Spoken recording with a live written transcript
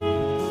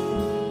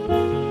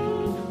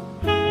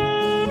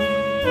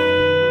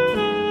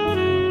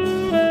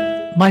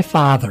My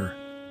father,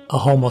 a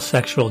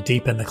homosexual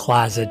deep in the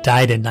closet,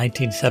 died in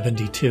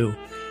 1972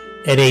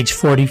 at age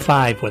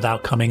 45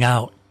 without coming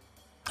out.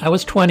 I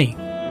was 20.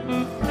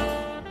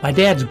 My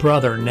dad's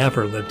brother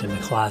never lived in the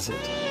closet.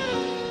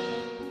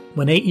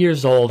 When 8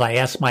 years old, I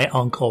asked my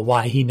uncle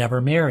why he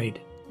never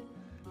married.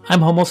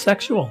 I'm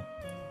homosexual.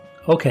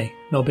 Okay,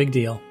 no big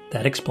deal.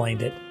 That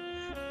explained it.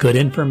 Good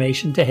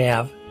information to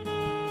have.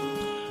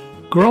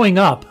 Growing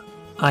up,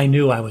 I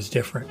knew I was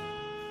different.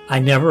 I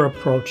never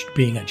approached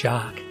being a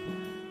jock.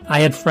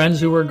 I had friends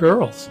who were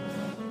girls.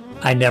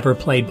 I never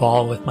played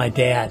ball with my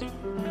dad.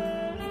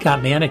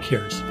 Got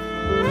manicures.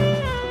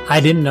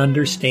 I didn't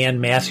understand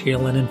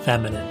masculine and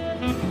feminine.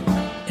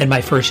 In my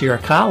first year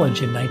of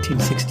college in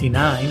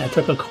 1969, I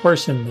took a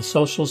course in the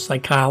social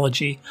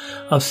psychology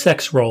of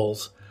sex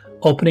roles,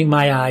 opening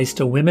my eyes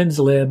to women's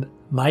lib,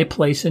 my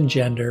place in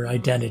gender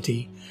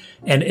identity,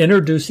 and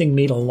introducing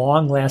me to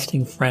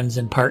long-lasting friends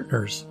and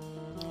partners.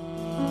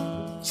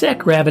 Is that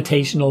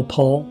gravitational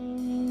pull?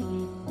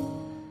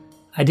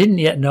 I didn't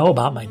yet know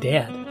about my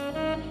dad.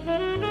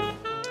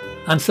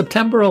 On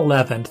September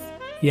 11th,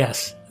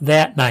 yes,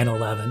 that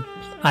 9/11,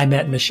 I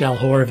met Michelle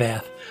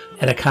Horvath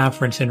at a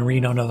conference in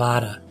Reno,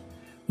 Nevada.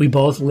 We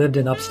both lived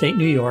in upstate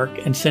New York,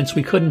 and since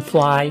we couldn't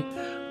fly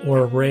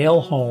or rail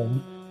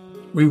home,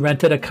 we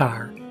rented a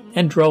car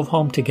and drove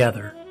home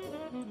together.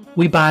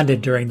 We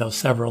bonded during those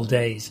several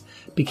days,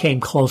 became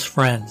close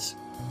friends.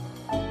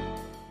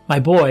 My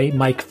boy,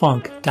 Mike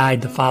Funk,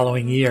 died the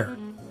following year.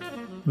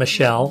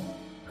 Michelle,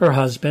 her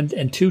husband,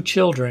 and 2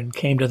 children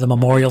came to the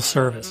memorial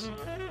service.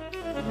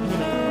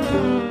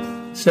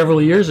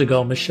 Several years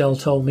ago, Michelle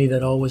told me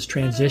that O was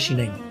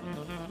transitioning.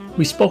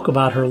 We spoke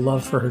about her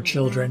love for her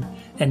children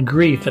and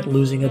grief at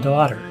losing a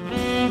daughter.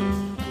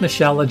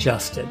 Michelle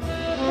adjusted.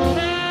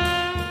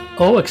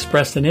 O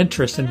expressed an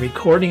interest in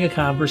recording a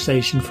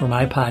conversation for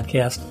my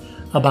podcast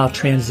about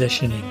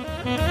transitioning.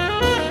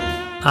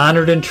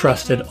 Honored and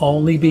trusted,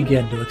 only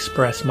begin to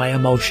express my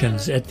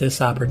emotions at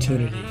this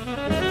opportunity.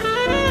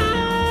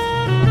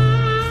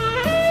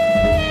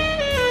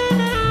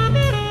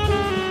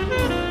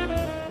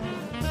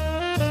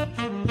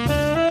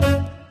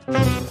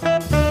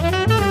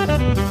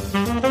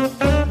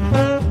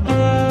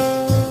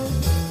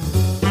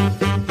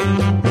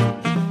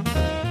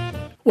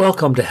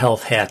 Welcome to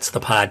Health Hats, the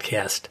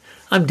podcast.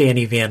 I'm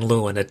Danny Van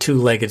Leeuwen, a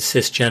 2-legged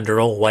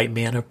cisgender old white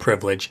man of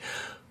privilege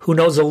who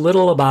knows a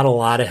little about a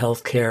lot of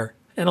healthcare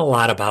and a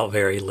lot about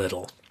very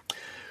little.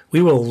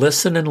 We will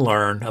listen and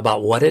learn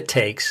about what it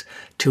takes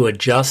to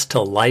adjust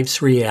to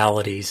life's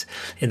realities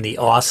in the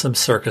awesome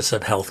circus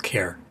of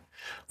healthcare.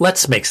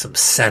 Let's make some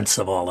sense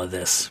of all of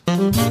this.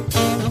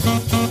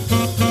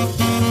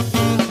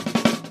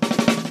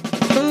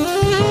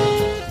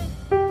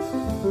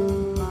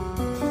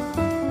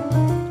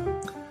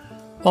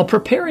 While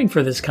preparing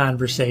for this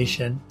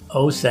conversation,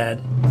 O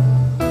said,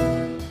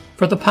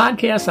 "For the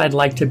podcast, I'd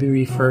like to be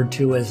referred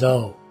to as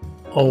O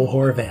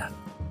Horvath.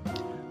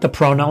 The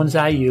pronouns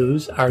I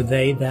use are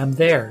they, them,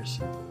 theirs.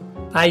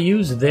 I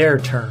use their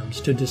terms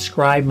to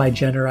describe my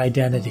gender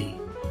identity,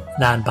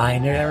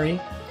 non-binary,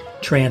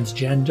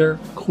 transgender,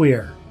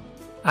 queer.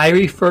 I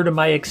refer to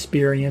my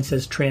experience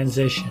as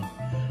transition,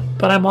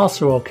 but I'm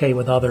also okay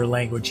with other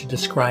language to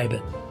describe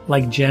it,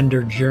 like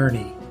gender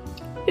journey.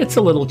 It's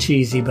a little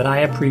cheesy, but I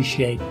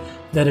appreciate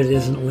that it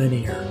isn't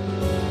linear.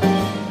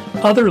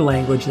 Other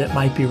language that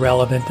might be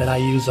relevant that I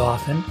use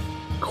often: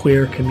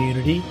 queer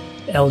community,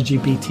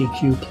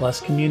 LGBTQ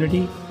plus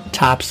community,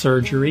 top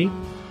surgery,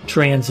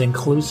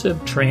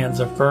 trans-inclusive,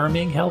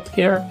 trans-affirming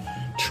healthcare,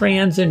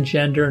 trans and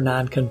gender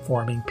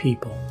non-conforming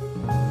people.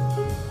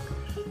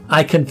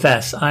 I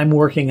confess I'm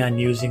working on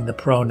using the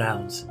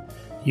pronouns.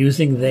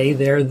 Using they,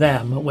 their,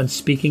 them when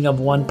speaking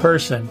of one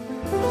person,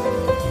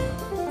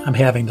 I'm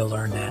having to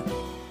learn that.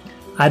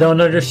 I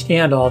don't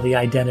understand all the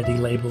identity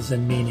labels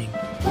and meaning.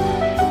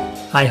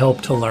 I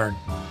hope to learn.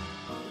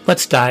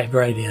 Let's dive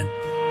right in.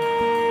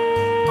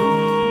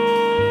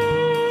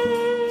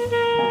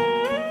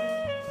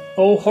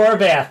 O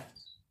Horvath,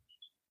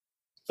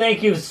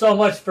 thank you so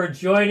much for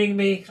joining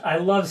me. I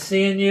love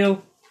seeing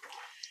you.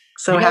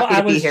 So happy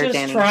to be here, Danny.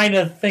 I was just trying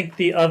to think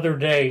the other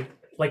day,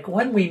 like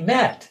when we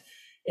met,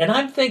 and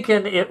I'm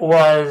thinking it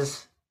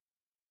was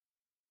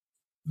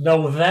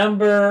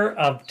November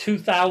of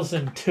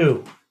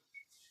 2002.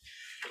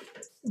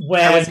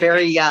 When I was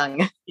very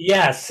young.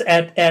 Yes,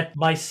 at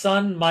my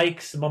son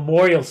Mike's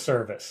memorial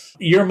service.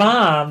 Your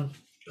mom,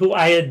 who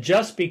I had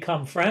just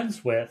become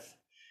friends with,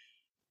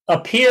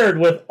 appeared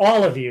with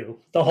all of you,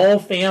 the whole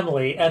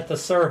family, at the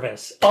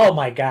service. Oh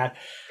my God.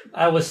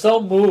 I was so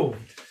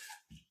moved.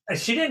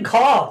 She didn't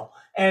call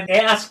and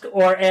ask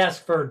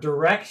for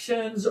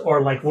directions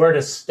or like where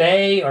to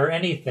stay or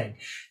anything.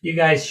 You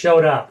guys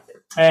showed up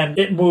and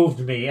it moved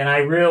me. And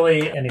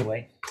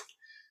anyway,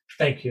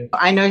 thank you.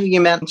 I know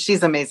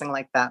she's amazing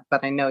like that,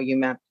 but I know you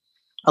meant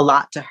a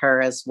lot to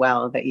her as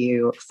well, that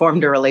you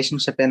formed a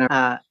relationship in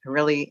a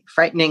really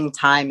frightening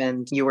time,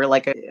 and you were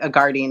like a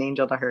guardian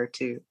angel to her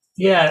too.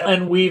 Yeah,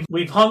 and we've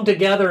hung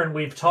together and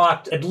we've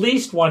talked at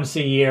least once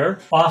a year,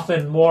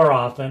 often more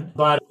often.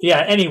 But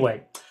yeah,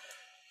 anyway,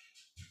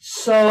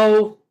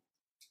 So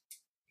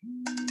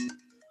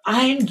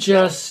I'm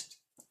just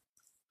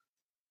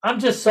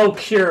so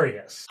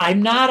curious.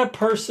 I'm not a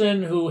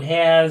person who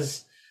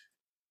has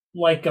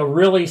like a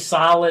really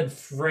solid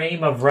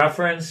frame of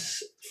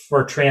reference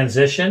for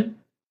transition.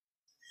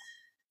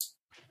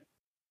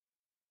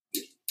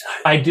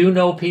 I do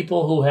know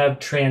people who have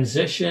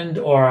transitioned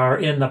or are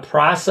in the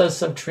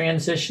process of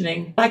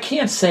transitioning. I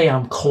can't say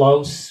I'm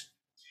close,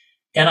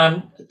 and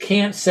I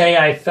can't say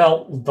I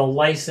felt the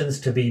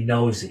license to be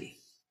nosy.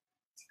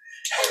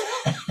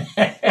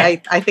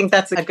 I think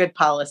that's a good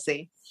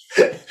policy.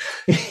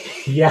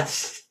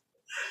 Yes.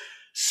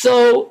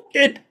 So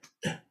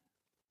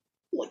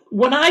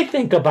when I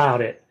think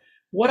about it,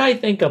 what I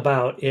think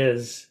about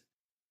is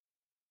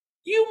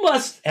you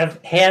must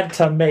have had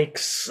to make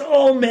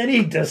so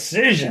many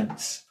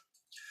decisions.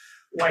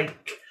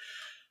 Like,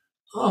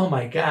 oh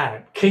my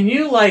God. Can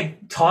you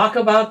like talk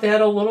about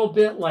that a little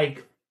bit?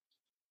 Like,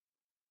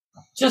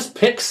 just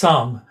pick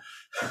some.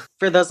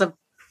 For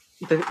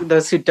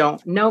those who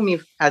don't know me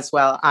as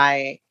well,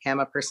 I am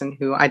a person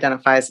who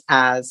identifies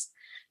as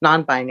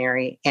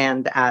non-binary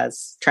and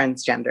as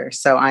transgender.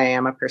 So I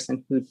am a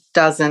person who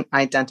doesn't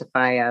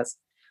identify as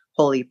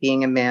wholly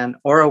being a man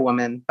or a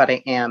woman, but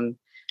I am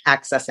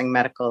accessing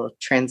medical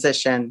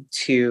transition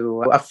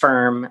to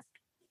affirm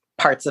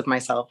parts of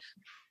myself.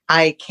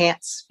 I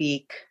can't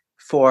speak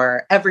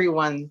for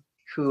everyone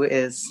who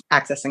is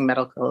accessing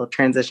medical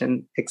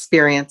transition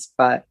experience,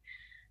 but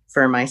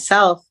for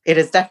myself, it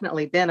has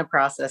definitely been a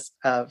process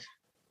of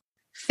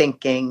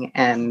thinking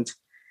and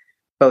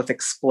both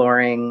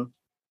exploring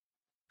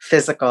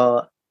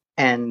physical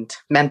and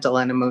mental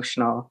and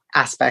emotional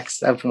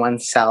aspects of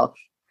oneself.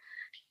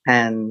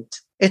 And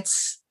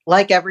it's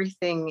like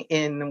everything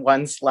in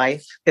one's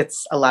life,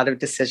 it's a lot of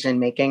decision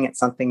making. It's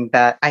something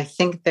that I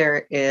think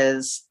there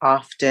is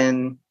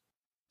often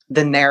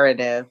the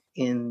narrative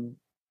in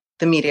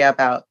the media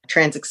about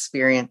trans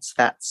experience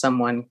that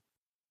someone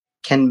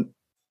can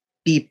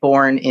be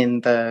born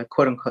in the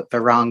quote unquote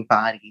the wrong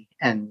body,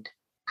 and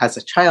as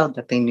a child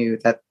that they knew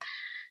that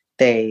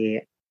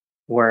they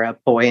were a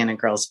boy in a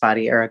girl's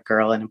body or a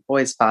girl in a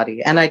boy's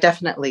body. And I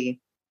definitely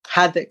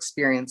had the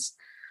experience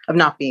of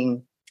not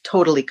being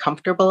totally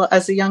comfortable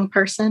as a young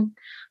person,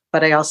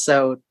 but I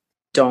also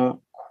don't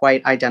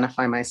quite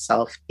identify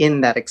myself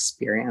in that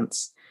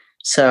experience.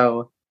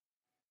 So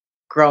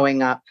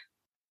growing up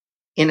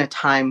in a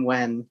time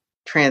when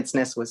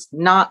transness was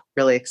not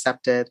really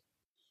accepted,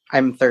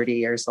 I'm 30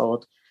 years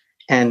old,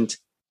 and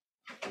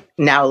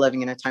now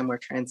living in a time where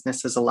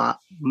transness is a lot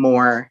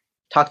more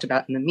talked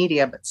about in the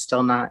media, but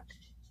still not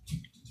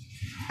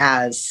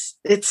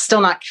it's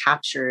still not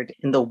captured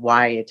in the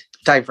wide,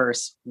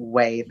 diverse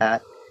way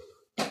that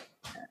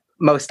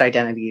most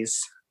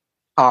identities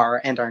are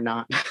and are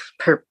not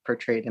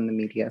portrayed in the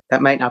media.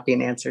 That might not be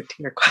an answer to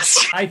your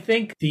question. I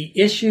think the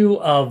issue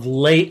of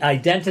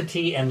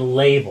identity and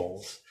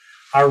labels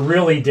are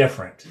really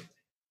different.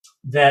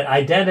 That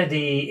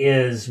identity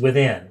is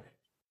within,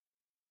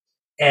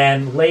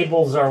 and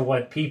labels are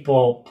what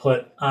people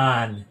put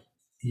on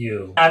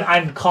you.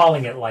 I'm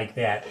calling it like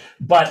that.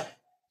 But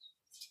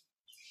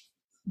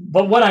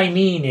what I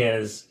mean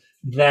is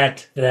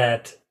that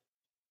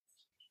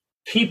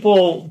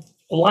people,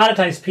 a lot of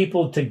times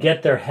people, to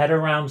get their head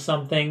around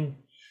something,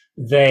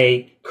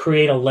 they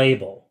create a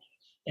label.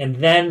 And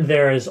then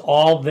there is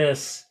all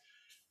this,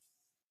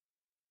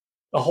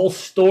 a whole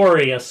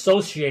story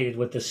associated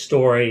with the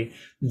story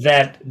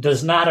that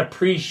does not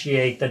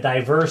appreciate the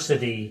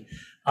diversity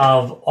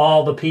of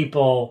all the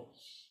people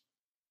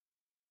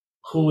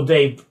who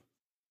they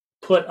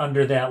put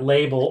under that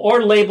label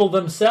or label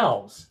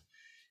themselves.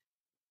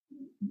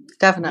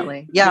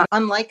 Definitely. Yeah.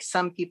 Unlike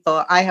some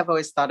people, I have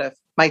always thought of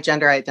my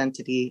gender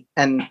identity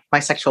and my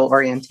sexual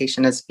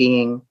orientation as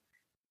being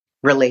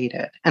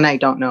related. And I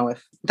don't know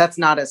if that's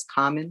not as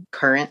common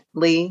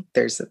currently.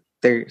 There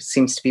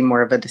seems to be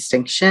more of a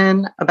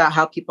distinction about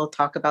how people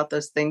talk about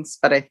those things.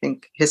 But I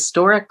think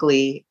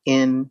historically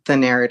in the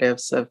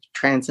narratives of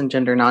trans and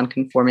gender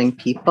nonconforming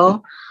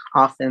people,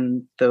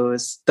 often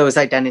those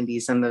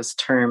identities and those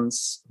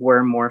terms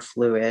were more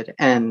fluid.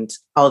 And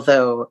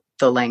although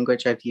the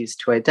language I've used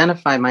to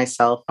identify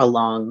myself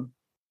along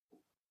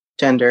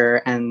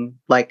gender and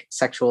like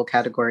sexual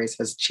categories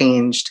has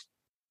changed,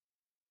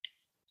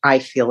 I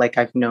feel like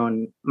I've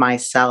known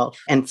myself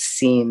and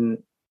seen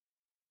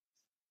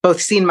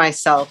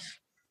myself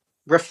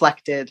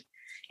reflected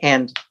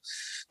and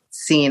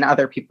seen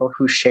other people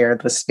who share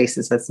the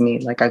spaces as me.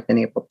 Like I've been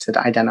able to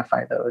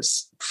identify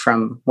those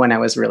from when I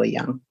was really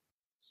young.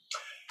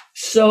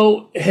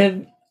 So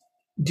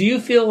do you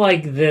feel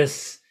like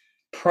this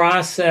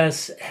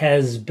process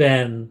has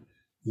been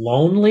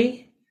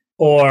lonely,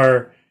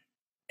 or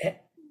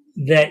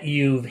that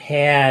you've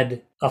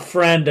had a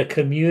friend, a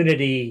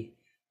community,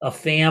 a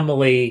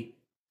family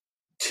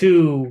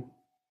to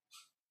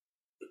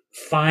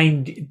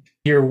find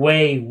your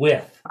way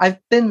with? I've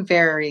been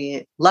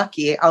very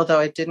lucky, although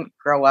I didn't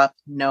grow up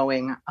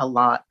knowing a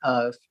lot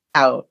of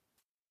out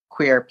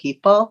queer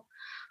people.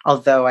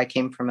 although I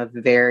came from a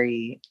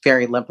very,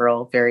 very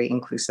liberal, very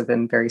inclusive,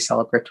 and very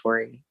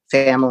celebratory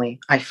family,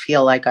 I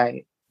feel like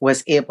I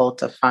was able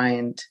to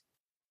find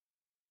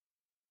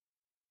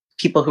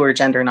people who are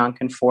gender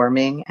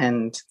nonconforming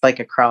and like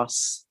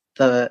across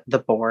the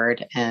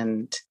board.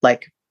 And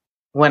like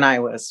when I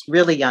was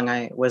really young,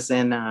 I was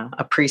in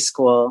a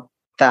preschool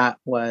that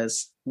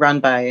was run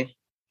by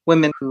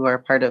women who are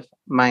part of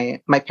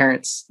my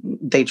parents.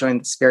 They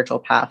joined the spiritual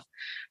path,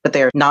 but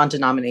they are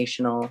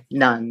non-denominational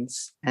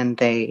nuns, and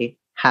they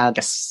had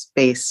a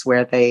space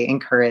where they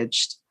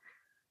encouraged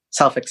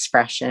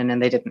self-expression,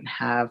 and they didn't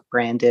have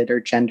branded or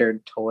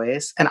gendered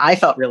toys. And I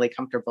felt really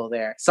comfortable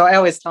there. So I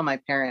always tell my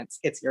parents,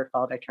 it's your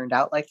fault I turned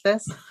out like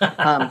this.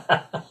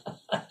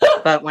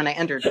 But when I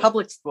entered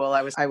public school,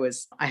 I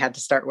had to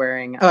start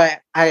wearing, I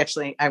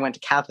went to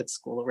Catholic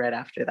school right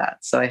after that.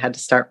 So I had to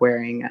start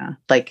wearing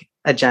like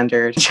a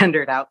gendered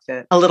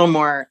outfit a little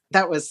more.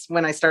 That was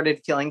when I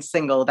started feeling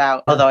singled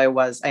out, although I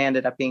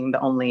ended up being the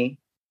only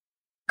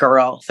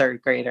girl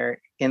third grader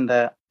in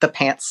the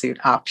pantsuit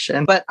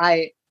option. But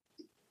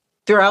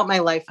throughout my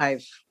life,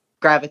 I've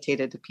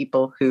gravitated to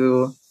people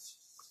who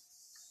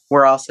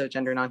were also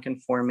gender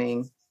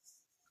nonconforming.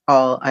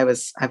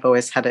 I've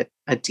always had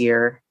a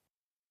dear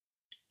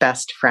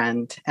best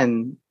friend,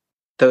 and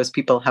those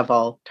people have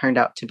all turned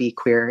out to be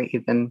queer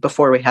even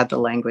before we had the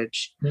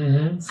language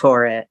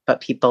for it.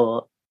 But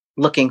people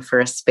looking for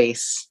a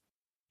space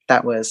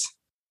that was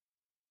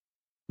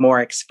more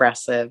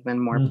expressive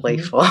and more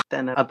playful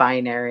than a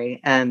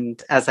binary.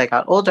 And as I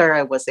got older,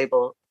 I was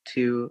able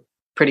to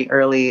pretty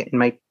early in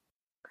my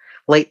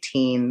late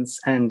teens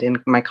and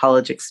in my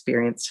college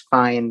experience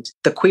find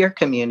the queer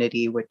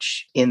community,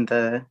 which in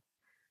the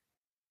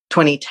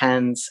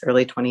 2010s,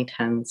 early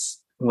 2010s,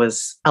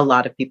 was a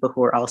lot of people who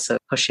were also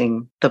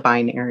pushing the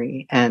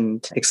binary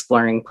and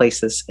exploring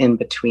places in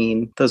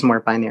between those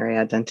more binary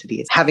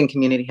identities. Having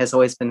community has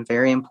always been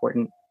very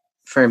important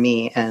for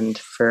me. And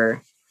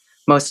for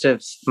most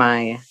of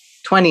my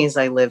 20s,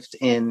 I lived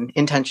in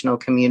intentional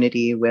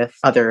community with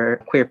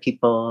other queer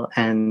people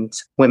and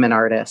women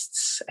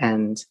artists,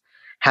 and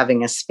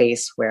having a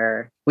space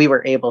where we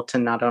were able to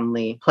not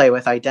only play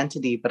with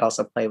identity, but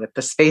also play with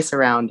the space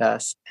around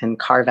us and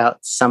carve out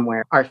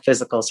somewhere our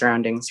physical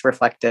surroundings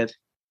reflected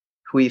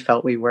who we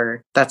felt we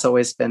were. That's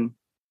always been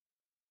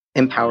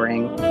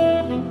empowering.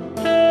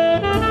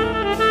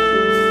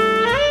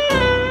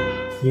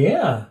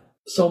 Yeah.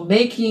 So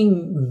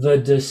making the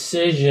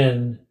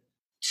decision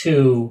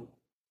to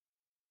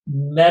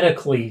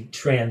medically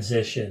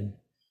transition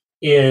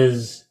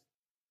is,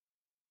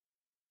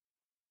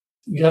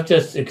 you have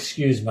to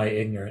excuse my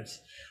ignorance,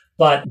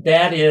 but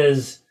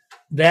that's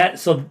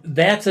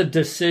a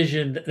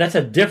decision, that's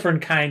a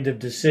different kind of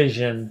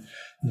decision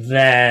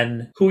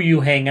than who you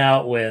hang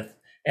out with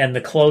and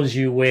the clothes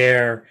you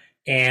wear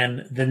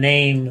and the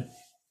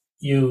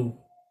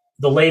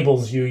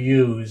labels you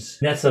use.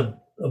 That's a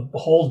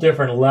whole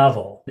different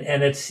level.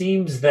 And it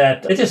seems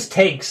that it just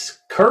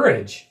takes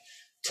courage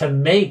to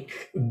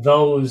make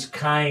those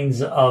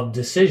kinds of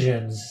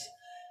decisions.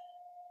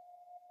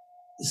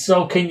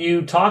 So can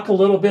you talk a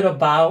little bit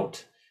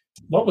about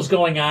what was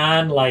going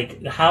on?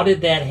 Like, how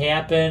did that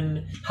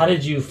happen? How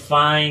did you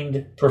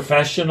find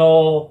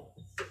professional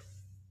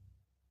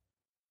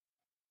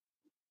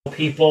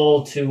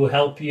people to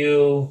help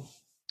you?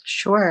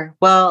 Sure.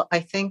 Well, I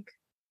think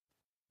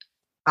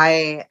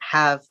I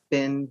have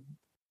been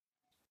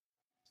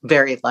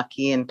very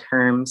lucky in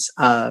terms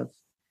of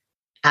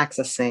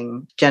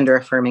accessing gender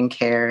affirming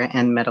care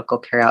and medical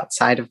care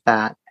outside of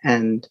that.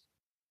 And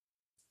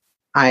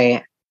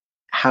I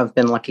have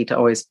been lucky to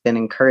always been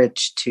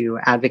encouraged to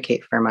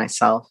advocate for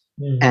myself.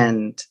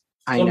 And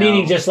I know,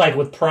 meaning just like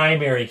with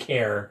primary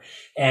care,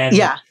 and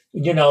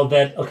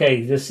that,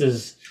 okay,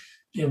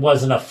 it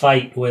wasn't a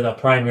fight with a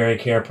primary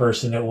care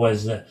person. It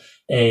was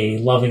a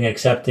loving,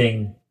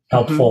 accepting,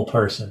 helpful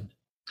person.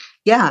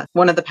 Yeah.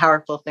 One of the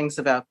powerful things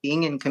about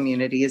being in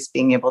community is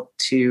being able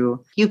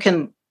to, you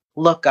can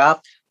look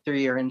up through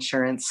your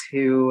insurance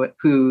who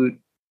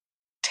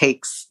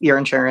takes your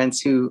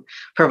insurance, who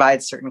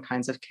provides certain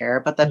kinds of care,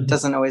 but that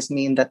doesn't always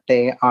mean that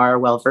they are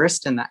well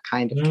versed in that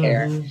kind of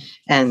care.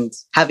 And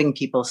having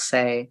people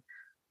say,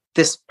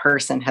 this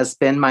person has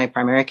been my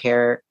primary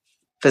care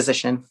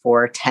physician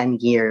for 10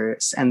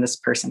 years, and this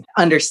person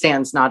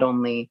understands not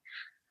only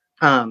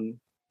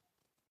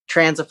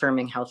trans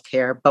affirming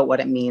healthcare, but what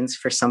it means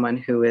for someone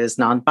who is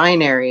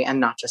non-binary and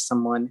not just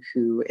someone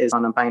who is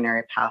on a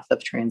binary path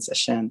of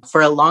transition.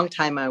 For a long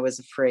time, I was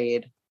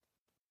afraid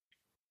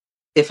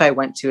if I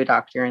went to a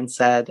doctor and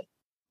said,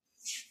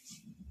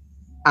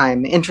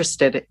 I'm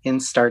interested in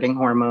starting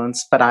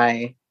hormones, but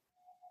my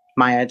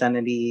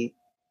identity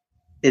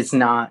is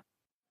not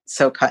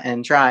so cut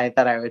and dry,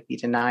 that I would be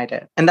denied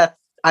it. And that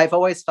I've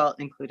always felt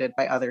included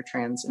by other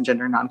trans and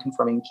gender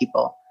nonconforming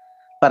people.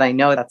 But I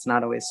know that's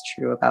not always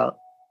true about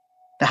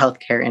the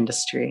healthcare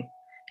industry.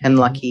 And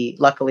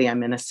luckily,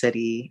 I'm in a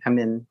city, I'm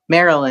in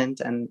Maryland,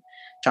 and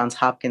Johns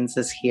Hopkins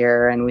is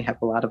here, and we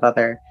have a lot of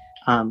other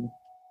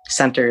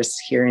centers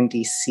here in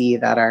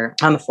DC that are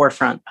on the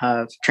forefront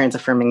of trans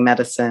affirming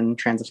medicine,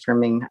 trans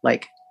affirming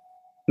like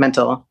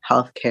mental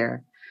health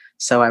care.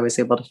 So I was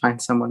able to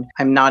find someone.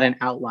 I'm not an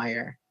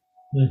outlier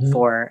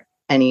for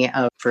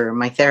for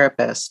my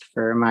therapist,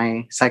 for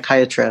my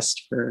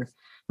psychiatrist, for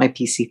my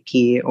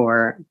PCP,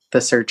 or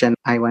the surgeon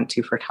I went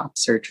to for top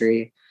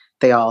surgery.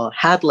 They all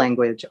had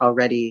language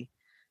already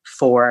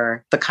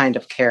for the kind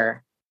of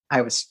care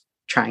I was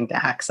trying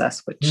to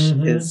access, which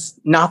is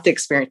not the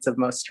experience of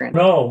most trans.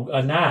 No,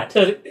 not.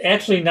 So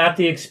actually not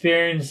the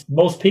experience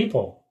most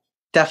people.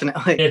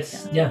 Definitely.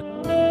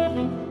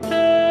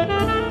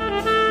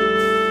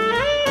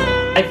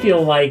 I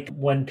feel like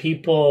when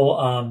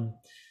people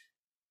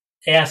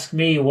ask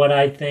me what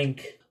I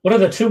think, what are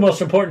the two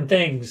most important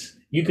things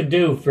you can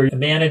do for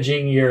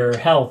managing your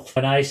health?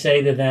 And I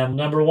say to them,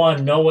 number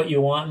one, know what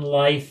you want in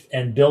life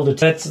and build it.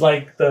 That's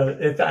like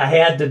if I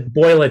had to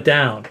boil it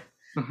down,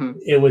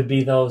 it would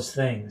be those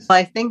things.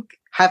 I think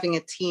having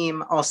a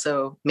team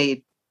also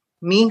made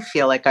me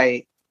feel like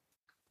I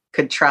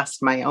could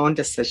trust my own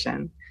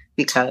decision,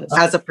 because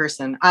as a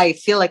person, I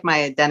feel like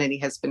my identity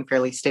has been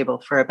fairly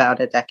stable for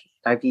about a decade.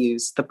 I've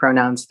used the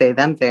pronouns they,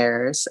 them,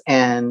 theirs,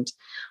 and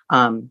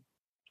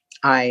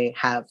I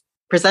have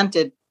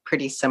presented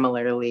pretty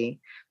similarly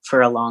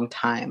for a long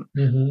time.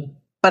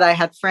 But I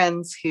had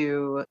friends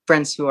who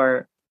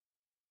are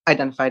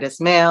identified as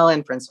male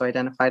and friends who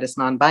identified as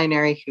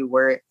non-binary who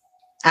were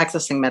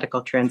accessing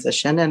medical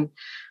transition. And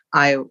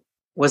I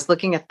was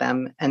looking at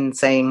them and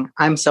saying,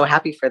 I'm so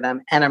happy for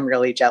them and I'm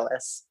really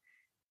jealous.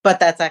 But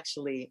that's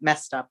actually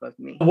messed up of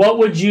me. What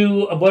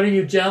are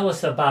you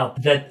jealous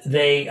about? That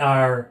they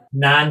are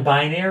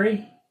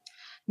non-binary?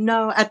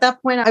 No, at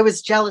that point I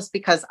was jealous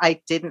because I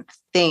didn't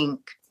think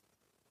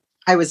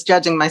I was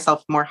judging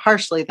myself more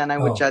harshly than I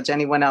would judge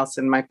anyone else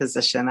in my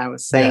position. I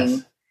was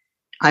saying,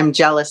 I'm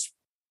jealous.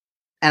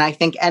 And I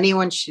think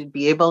anyone should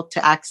be able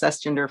to access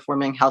gender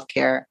affirming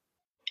healthcare,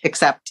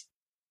 except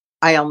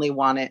I only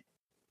want it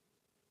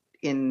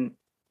in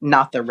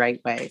not the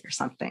right way or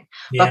something.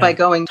 But by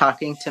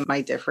talking to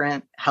my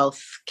different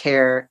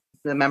the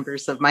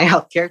members of my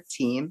healthcare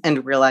team,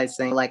 and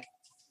realizing like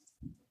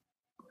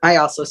I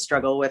also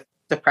struggle with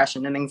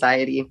depression and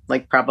anxiety,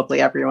 like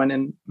probably everyone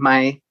in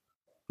my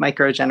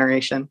micro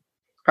generation,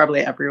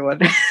 probably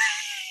everyone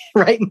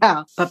right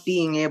now. But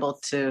being able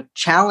to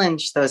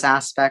challenge those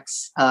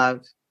aspects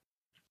of,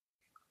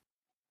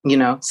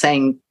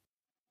 saying,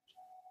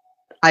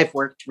 I've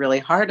worked really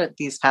hard at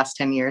these past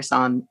 10 years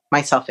on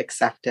my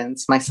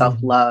self-acceptance, my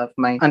self-love,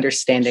 my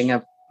understanding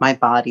of my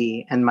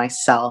body and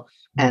myself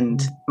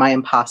and my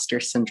imposter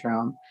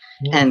syndrome.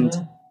 And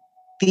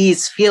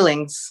these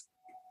feelings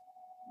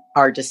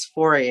are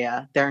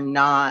dysphoria. They're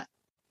not,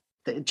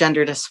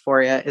 gender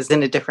dysphoria is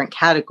in a different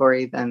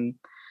category than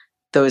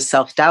those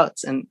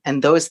self-doubts.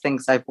 And those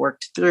things I've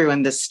worked through,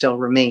 and this still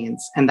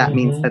remains. And that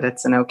means that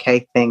it's an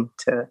okay thing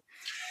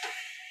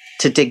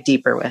to dig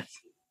deeper with.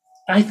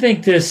 I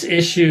think this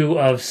issue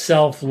of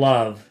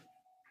self-love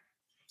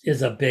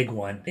is a big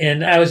one.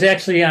 And I was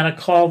actually on a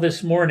call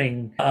this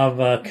morning of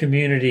a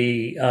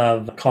community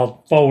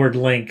called Forward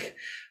Link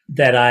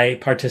that I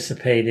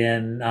participate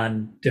in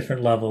on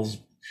different levels.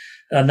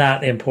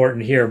 Not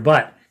important here,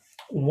 but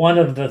one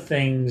of the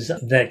things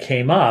that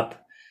came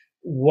up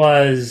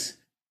was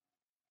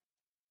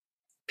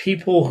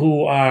people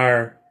who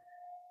are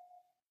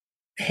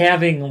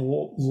having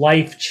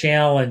life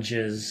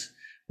challenges,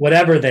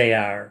 whatever they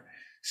are.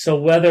 So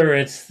whether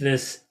it's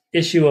this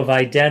issue of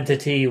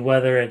identity,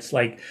 whether it's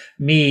like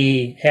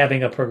me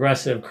having a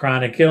progressive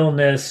chronic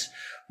illness,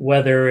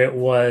 whether it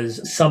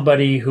was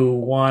somebody who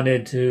I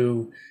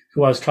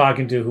was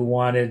talking to who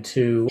wanted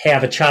to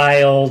have a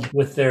child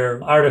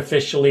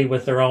artificially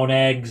with their own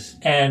eggs.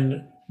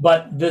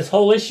 But this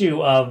whole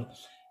issue of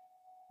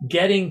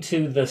getting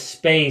to the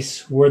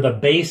space where the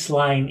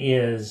baseline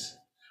is,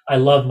 I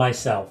love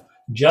myself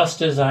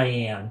just as I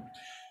am.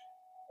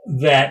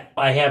 That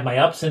I have my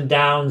ups and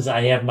downs,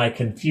 I have my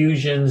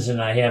confusions,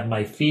 and I have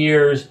my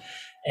fears,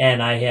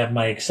 and I have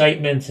my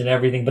excitements and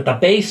everything. But the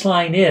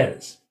baseline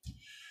is,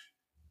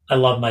 I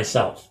love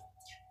myself.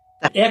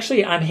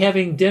 Actually, I'm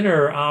having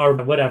dinner or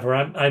whatever.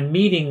 I'm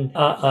meeting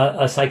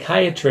a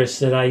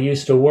psychiatrist that I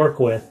used to work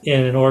with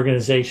in an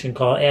organization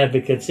called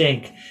Advocates,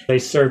 Inc. They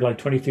serve like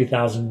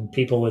 23,000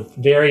 people with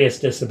various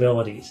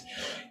disabilities.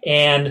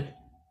 And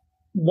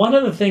one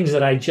of the things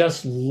that I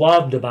just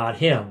loved about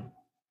him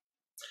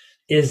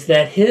is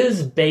that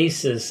his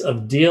basis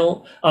of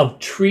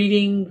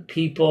treating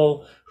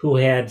people who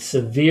had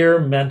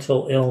severe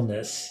mental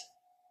illness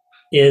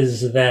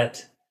is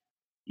that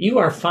you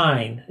are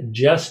fine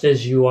just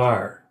as you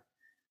are.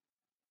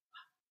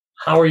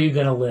 How are you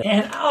going to live?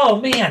 And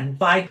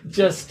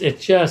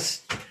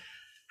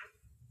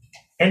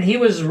and he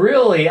was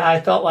really,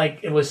 I felt like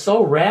it was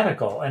so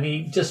radical, and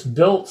he just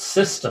built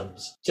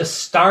systems, just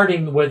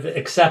starting with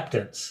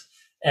acceptance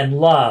and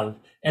love.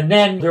 And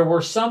then there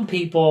were some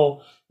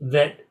people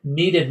that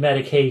needed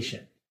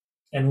medication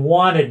and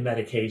wanted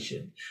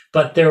medication,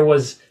 but there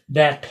was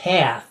that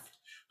path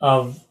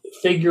of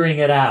figuring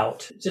it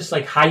out. Just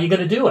like, how are you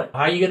going to do it?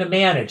 How are you going to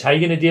manage? How are you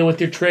going to deal with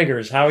your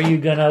triggers? How are you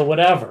going to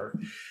whatever?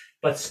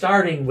 But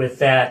starting with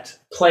that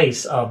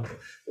place of,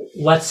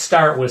 let's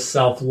start with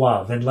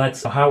self-love, and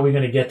how are we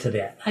going to get to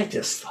that? I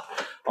just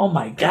thought, oh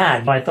my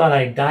God, I thought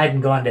I died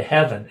and gone to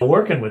heaven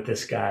working with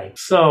this guy.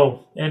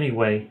 So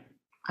anyway.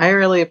 I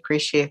really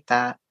appreciate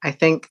that. I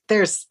think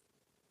there's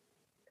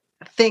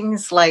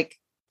things like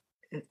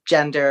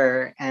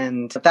gender,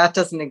 and that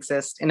doesn't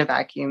exist in a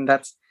vacuum.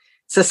 That's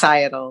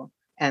societal.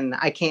 And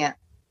I can't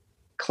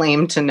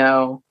claim to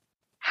know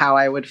how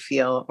I would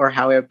feel or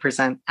how I would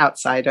present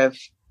outside of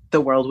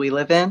the world we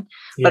live in.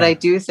 Yeah. But I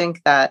do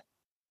think that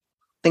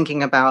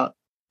thinking about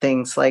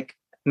things like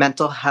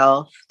mental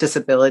health,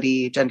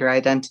 disability, gender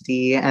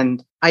identity,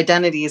 and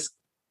identities,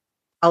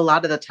 a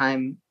lot of the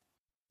time,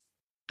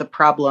 the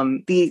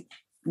problem,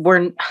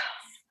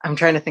 I'm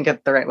trying to think of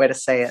the right way to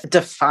say it,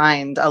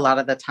 defined a lot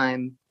of the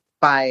time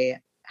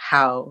by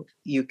how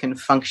you can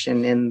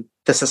function in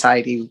the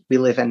society we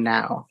live in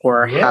now,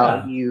 or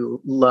how you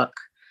look,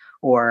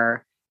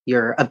 or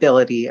your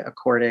ability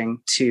according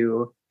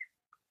to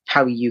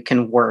how you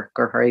can work,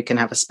 or how you can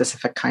have a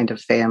specific kind of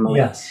family.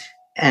 Yes.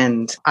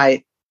 And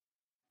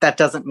that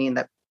doesn't mean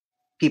that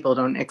people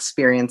don't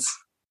experience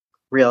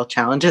real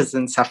challenges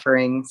and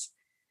sufferings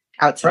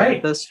outside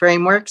of those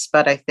frameworks.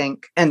 But I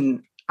think,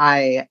 and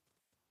I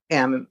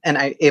am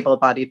an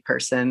able-bodied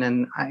person,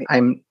 and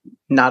I'm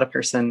not a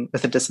person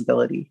with a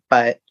disability,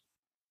 but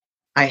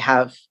I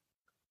have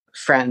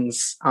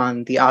friends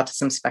on the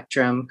autism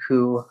spectrum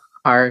who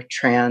are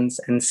trans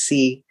and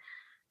see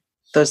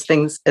those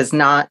things as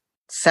not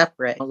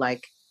separate,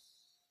 like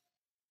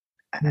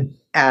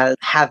as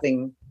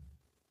having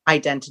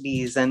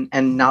identities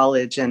and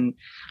knowledge and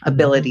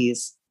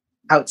abilities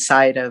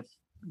outside of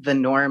the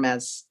norm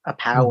as a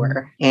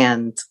power.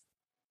 And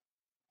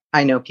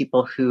I know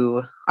people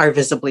who are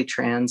visibly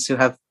trans who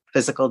have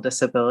physical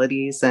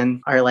disabilities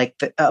and are like,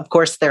 of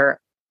course, there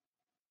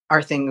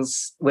are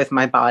things with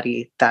my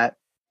body that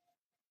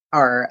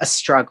are a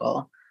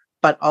struggle.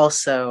 But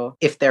also,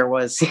 if there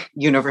was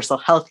universal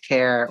health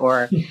care,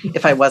 or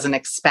if I wasn't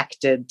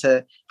expected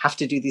to have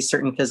to do these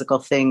certain physical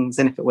things,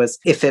 and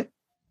if it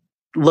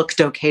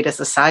looked okay to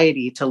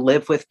society to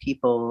live with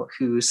people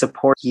who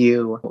support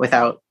you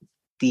without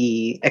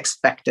the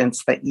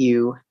expectance that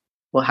you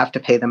will have to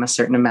pay them a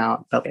certain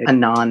amount, but a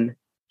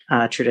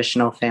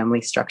non-traditional family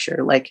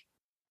structure, like,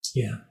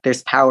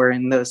 there's power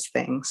in those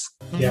things.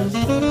 Yes.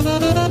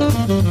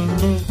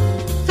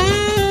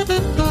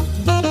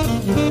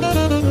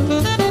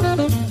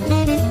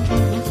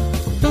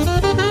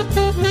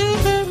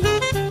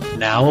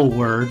 Now a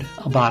word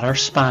about our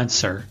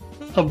sponsor,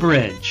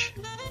 Abridge.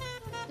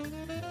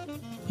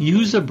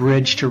 Use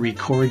Abridge to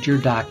record your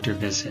doctor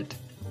visit.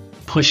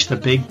 Push the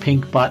big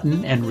pink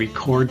button and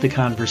record the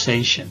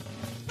conversation.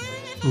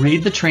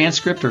 Read the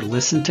transcript or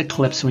listen to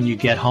clips when you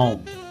get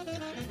home.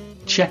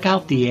 Check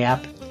out the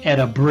app at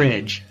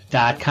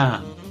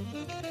abridge.com.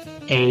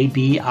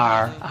 ABRIDGE.com,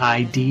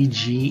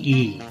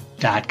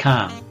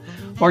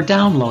 or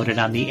download it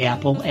on the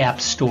Apple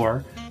App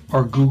Store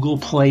or Google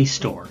Play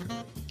Store.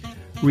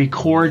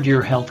 Record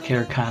your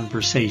healthcare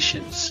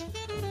conversations.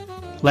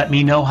 Let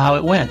me know how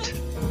it went.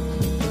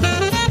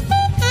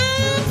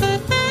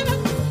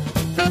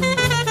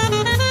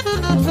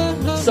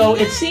 So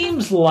it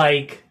seems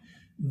like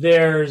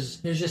there's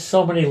just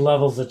so many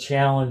levels of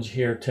challenge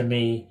here to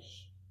me.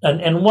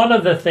 And one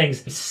of the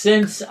things,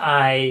 since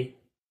I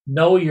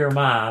know your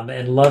mom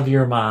and love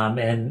your mom,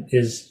 and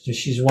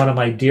she's one of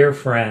my dear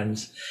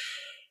friends,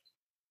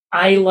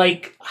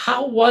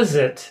 how was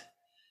it,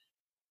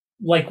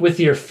 like, with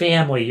your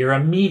family, your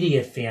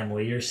immediate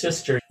family, your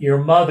sister, your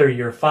mother,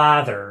 your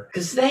father?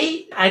 Because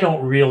I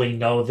don't really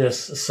know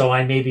this, so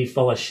I may be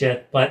full of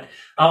shit, but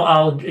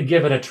I'll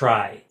give it a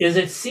try.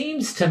 It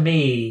seems to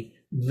me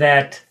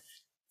that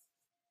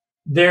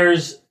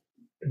there's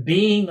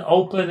being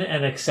open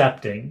and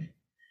accepting,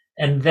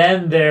 and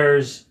then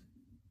there's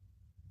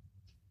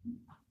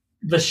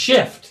the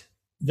shift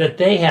that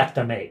they have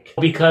to make,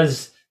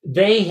 because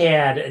they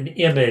had an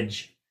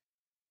image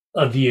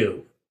of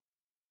you.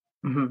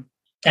 Mm-hmm.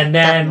 And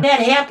then that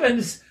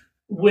happens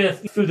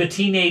through the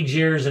teenage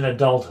years and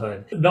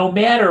adulthood. No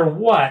matter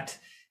what,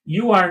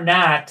 you are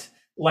not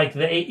like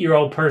the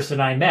 8-year-old person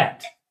I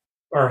met,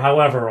 or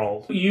however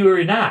old.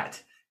 You're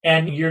not.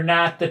 And you're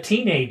not the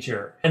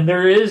teenager. And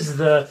there's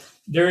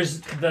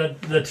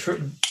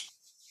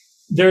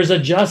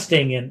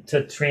adjusting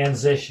into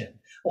transition.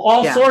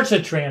 All sorts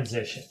of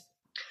transition.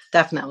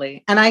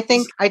 Definitely. And I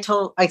think I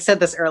said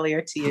this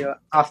earlier to you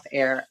off the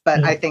air,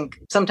 but I think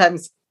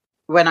sometimes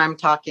when I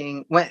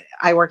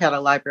work at a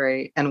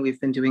library, and we've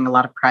been doing a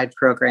lot of Pride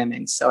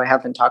programming. So I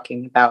have been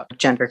talking about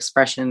gender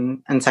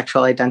expression and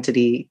sexual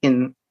identity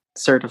in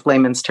sort of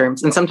layman's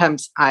terms. And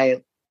sometimes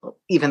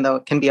even though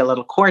it can be a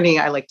little corny,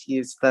 I like to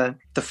use the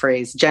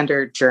phrase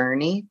gender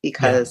journey,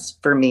 because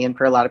for me and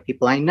for a lot of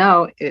people I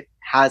know, it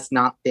has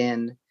not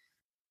been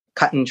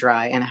cut and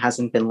dry, and it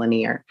hasn't been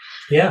linear.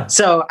 Yeah.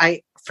 So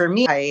I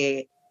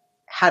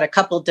had a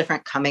couple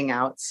different coming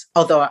outs,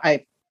 although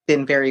I've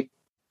been very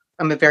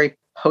I'm a very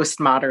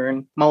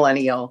postmodern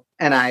millennial.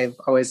 And I've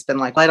always been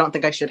like, well, I don't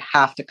think I should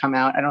have to come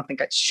out. I don't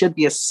think it should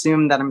be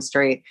assumed that I'm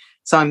straight.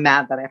 So I'm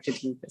mad that I have to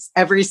do this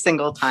every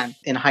single time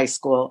in high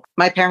school.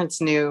 My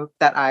parents knew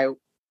that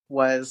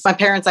my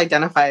parents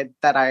identified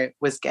that I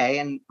was gay.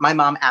 And my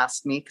mom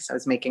asked me, because I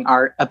was making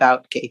art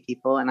about gay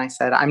people. And I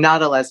said, I'm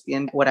not a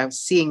lesbian. What I was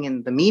seeing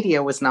in the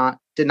media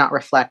did not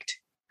reflect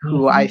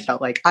who I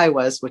felt like I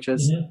was, which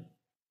was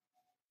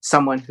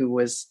someone who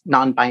was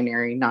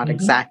non-binary, not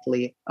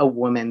exactly a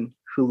woman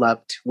who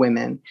loved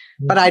women.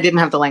 But I didn't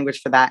have the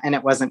language for that. And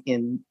it wasn't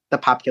in the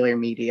popular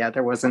media.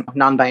 There wasn't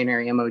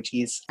non-binary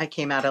emojis. I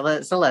came out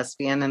as a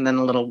lesbian. And then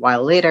a little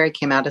while later, I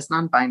came out as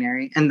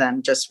non-binary. And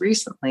then just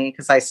recently,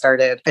 because I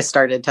started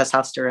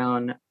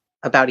testosterone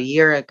about a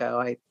year ago,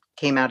 I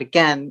came out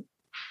again.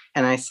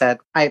 And I said,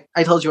 I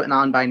told you what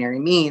non-binary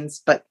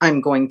means, but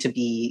I'm going to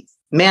be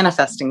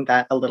manifesting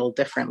that a little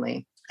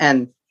differently.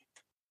 And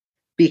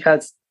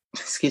because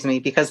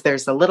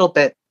there's a little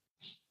bit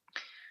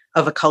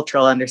of a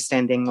cultural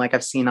understanding, like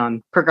I've seen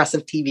on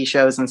progressive TV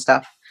shows and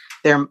stuff,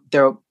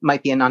 there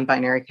might be a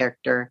non-binary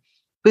character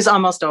who's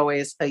almost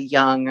always a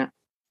young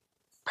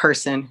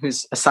person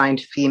who's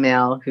assigned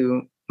female,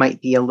 who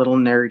might be a little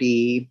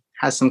nerdy,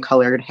 has some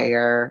colored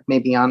hair,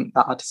 maybe on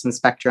the autism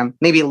spectrum,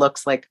 maybe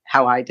looks like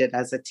how I did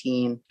as a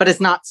teen, but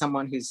is not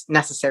someone who's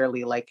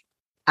necessarily like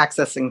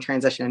accessing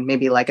transition,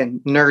 maybe like a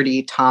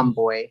nerdy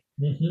tomboy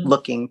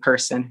looking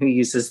person who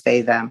uses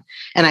they, them.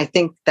 And I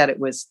think that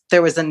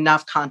there was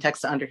enough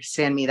context to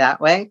understand me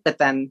that way, but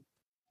then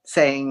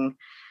saying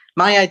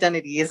my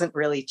identity isn't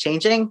really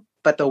changing,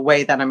 but the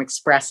way that I'm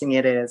expressing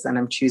it is, and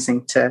I'm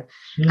choosing to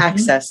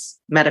access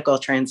medical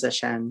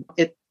transition.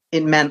 It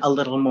meant a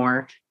little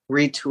more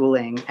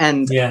retooling.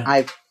 And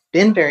I've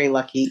been very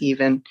lucky,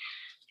 even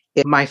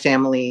in my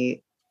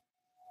family.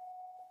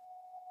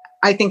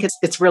 I think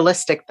it's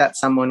realistic that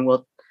someone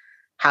will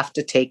have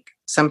to take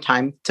some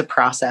time to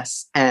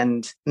process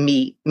and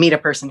meet a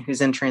person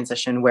who's in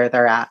transition where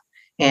they're at.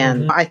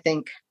 And I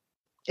think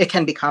it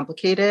can be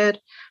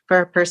complicated for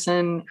a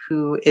person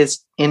who is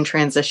in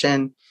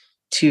transition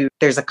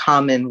there's a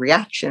common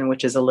reaction,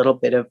 which is a little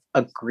bit of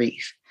a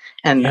grief.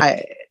 And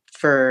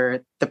for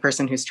the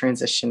person who's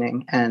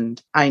transitioning,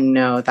 and I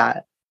know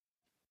that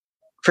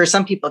for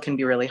some people it can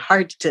be really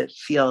hard to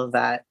feel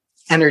that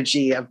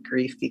energy of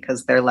grief,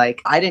 because they're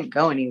like, I didn't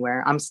go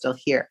anywhere, I'm still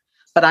here.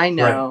 But I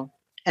know,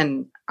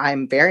 and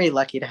I'm very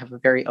lucky to have a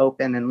very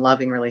open and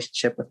loving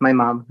relationship with my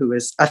mom, who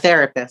is a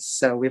therapist.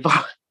 So we've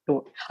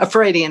all a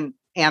Freudian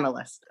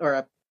analyst, or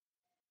a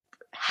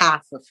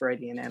half a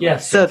Freudian analyst.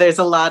 Yes. So there's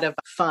a lot of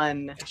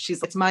fun.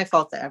 She's like, it's my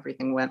fault that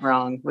everything went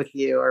wrong with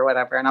you or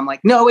whatever. And I'm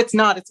like, no, it's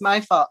not. It's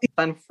my fault.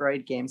 Fun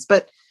Freud games.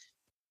 But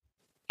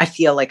I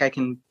feel like I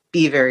can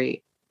be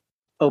very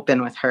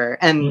open with her.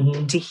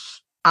 And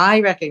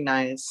I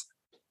recognize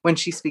when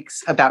she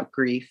speaks about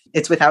grief,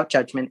 it's without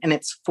judgment, and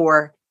it's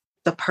for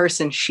the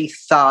person she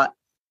thought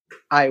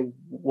I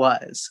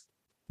was.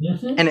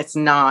 And it's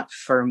not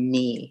for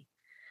me,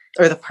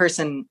 or the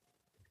person,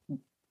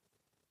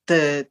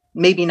 the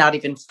maybe not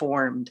even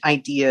formed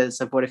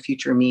ideas of what a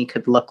future me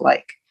could look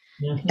like.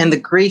 And the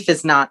grief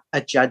is not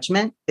a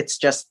judgment. It's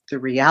just the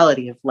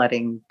reality of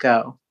letting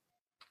go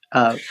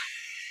of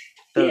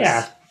those.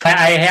 Yeah.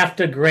 I have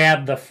to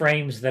grab the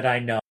frames that I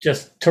know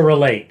just to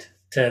relate,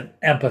 to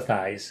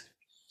empathize.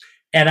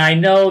 And I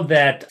know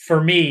that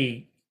for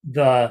me,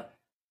 the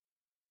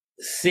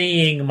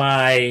seeing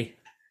my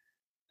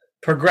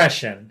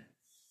progression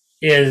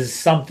is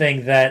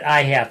something that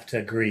I have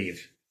to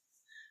grieve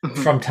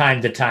from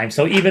time to time.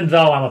 So even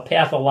though I'm a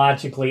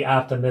pathologically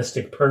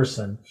optimistic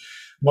person,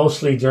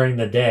 mostly during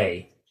the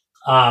day,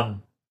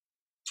 I'm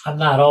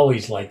not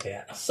always like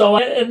that. So,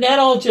 and that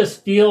all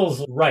just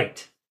feels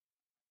right.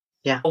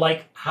 Yeah.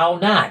 Like, how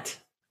not?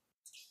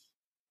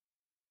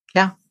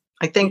 Yeah.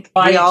 I think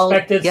I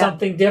expected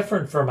something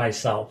different for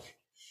myself.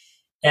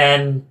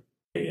 And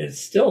it's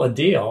still a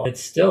deal.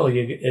 It's still,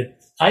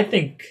 I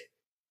think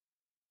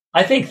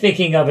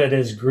thinking of it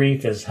as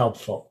grief is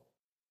helpful.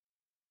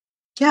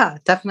 Yeah,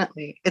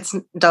 definitely. It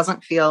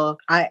doesn't feel,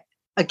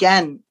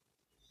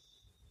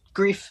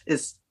 grief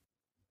is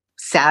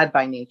sad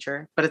by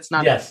nature, but it's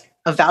not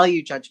a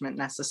value judgment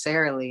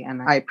necessarily.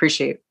 And I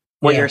appreciate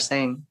what you're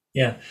saying.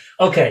 Yeah.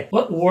 Okay.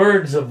 What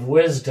words of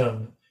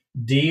wisdom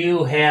do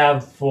you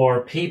have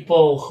for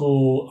people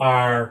who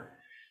are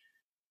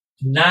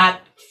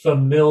not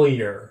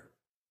familiar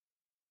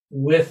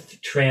with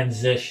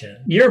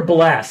transition? You're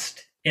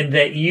blessed in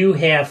that you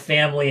have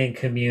family and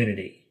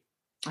community.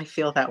 I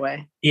feel that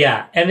way.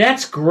 Yeah. And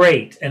that's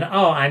great. And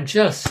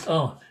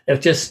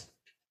it just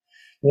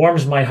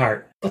warms my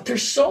heart. But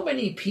there's so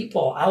many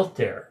people out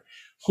there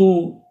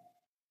who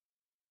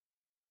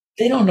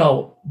they don't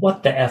know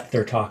what the F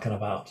they're talking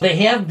about. They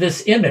have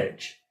this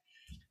image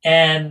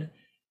and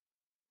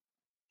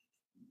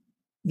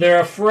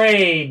they're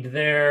afraid,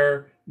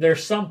 they're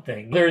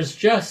something. There's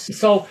just,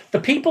 so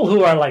the people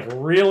who are like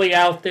really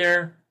out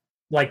there,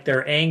 like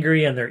they're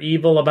angry and they're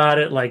evil about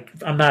it, like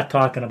I'm not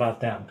talking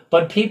about them.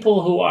 But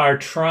people who are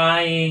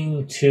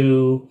trying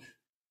to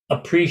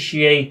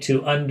appreciate,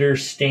 to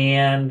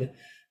understand,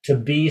 to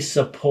be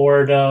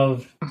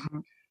supportive,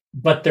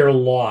 but they're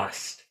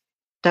lost.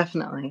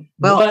 Definitely.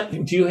 Well, what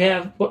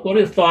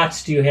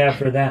thoughts do you have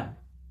for them?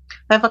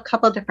 I have a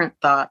couple of different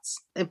thoughts.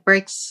 It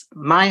breaks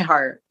my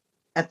heart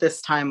at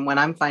this time when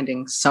I'm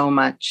finding so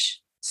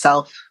much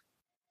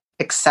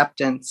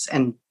self-acceptance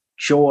and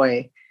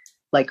joy,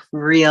 like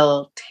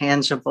real,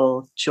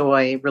 tangible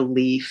joy,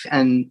 relief,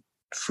 and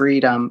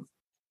freedom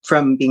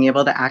from being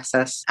able to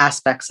access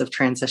aspects of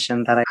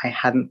transition that I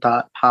hadn't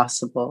thought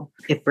possible.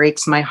 It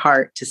breaks my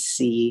heart to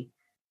see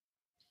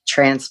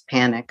trans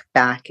panic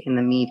back in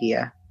the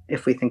media.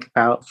 If we think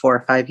about 4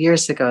 or 5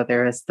 years ago,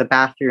 there was the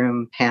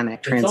bathroom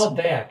panic. It's all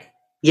back.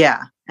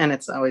 Yeah. And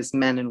it's always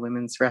men and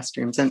women's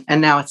restrooms.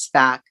 And now it's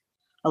back.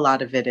 A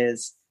lot of it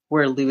is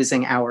we're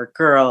losing our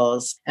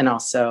girls, and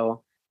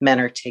also men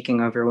are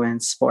taking over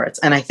women's sports.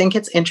 And I think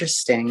it's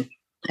interesting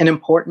and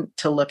important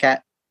to look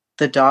at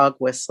the dog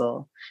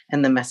whistle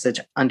and the message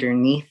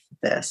underneath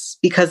this,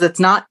 because it's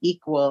not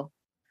equal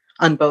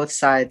on both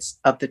sides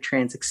of the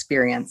trans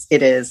experience.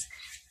 It is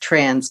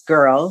trans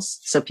girls,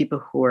 so people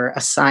who are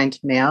assigned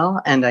male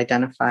and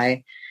identify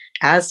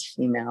as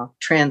female.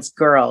 Trans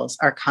girls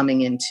are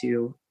coming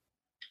into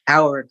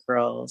our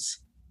girls,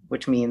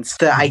 which means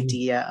the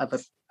idea of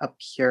a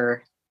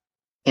pure,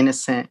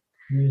 innocent,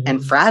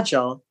 and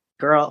fragile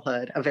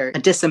girlhood, a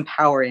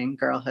disempowering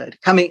girlhood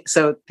coming.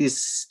 So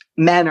these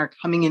men are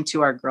coming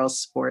into our girls'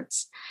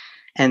 sports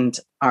and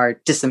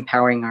are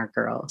disempowering our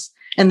girls.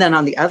 And then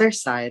on the other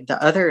side,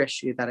 the other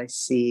issue that I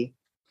see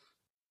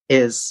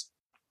is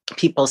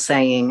people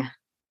saying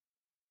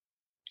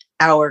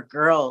our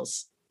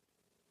girls,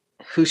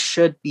 who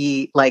should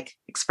be like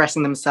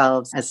expressing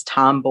themselves as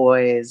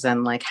tomboys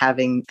and like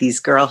having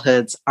these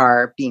girlhoods,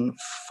 are being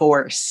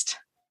forced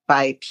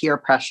by peer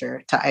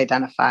pressure to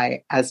identify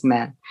as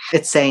men.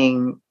 It's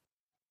saying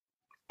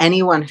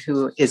anyone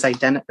who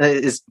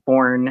is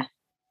born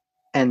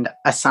and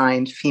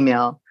assigned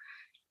female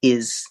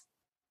is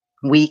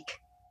weak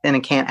and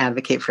it can't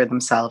advocate for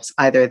themselves.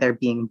 Either they're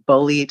being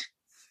bullied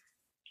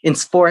in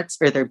sports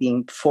or they're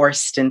being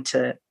forced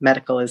into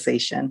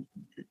medicalization.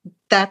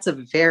 That's a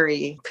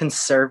very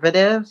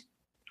conservative,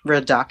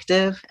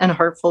 reductive, and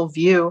hurtful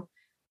view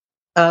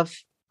of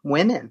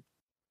women.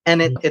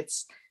 And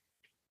it's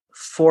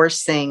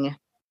forcing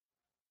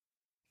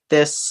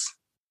this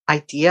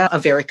idea, a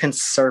very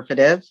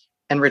conservative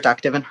and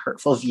reductive and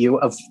hurtful view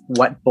of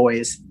what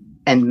boys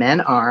and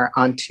men are,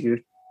 onto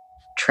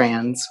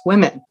trans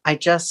women. I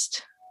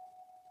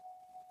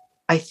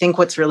think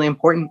what's really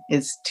important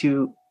is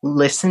to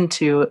listen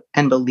to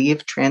and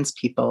believe trans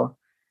people,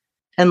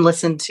 and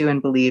listen to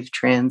and believe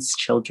trans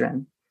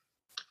children.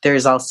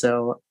 There's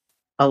also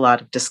a lot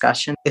of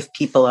discussion. If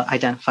people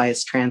identify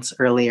as trans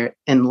earlier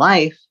in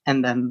life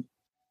and then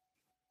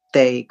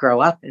they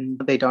grow up and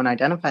they don't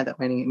identify that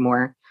way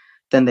anymore,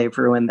 then they've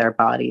ruined their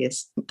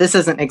bodies. This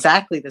isn't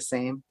exactly the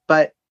same,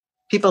 but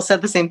people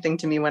said the same thing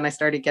to me when I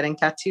started getting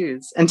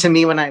tattoos. And to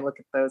me, when I look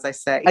at those, I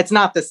say, it's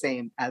not the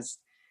same as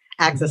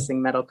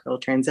accessing medical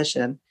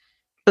transition.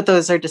 But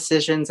those are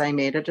decisions I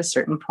made at a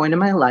certain point in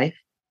my life.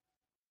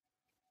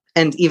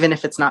 And even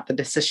if it's not the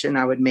decision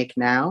I would make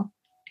now,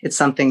 it's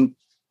something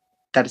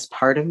that is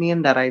part of me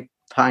and that I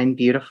find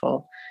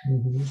beautiful.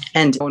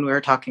 And when we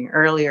were talking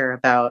earlier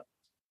about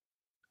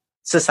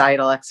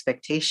societal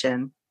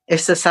expectation, if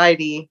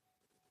society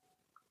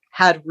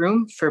had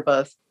room for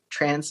both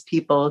trans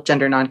people,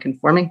 gender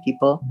nonconforming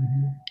people,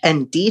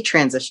 and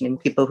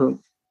detransitioning people who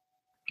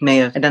may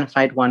have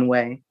identified one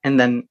way, and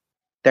then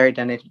their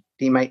identity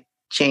might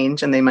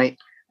change and they might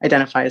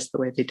identify as the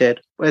way they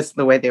did, was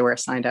the way they were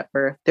assigned at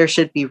birth. There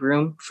should be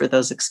room for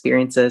those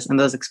experiences, and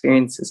those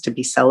experiences to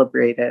be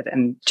celebrated.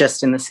 And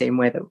just in the same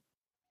way that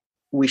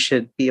we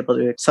should be able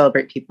to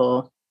celebrate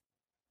people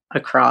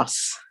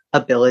across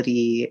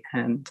ability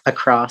and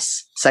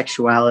across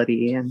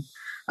sexuality and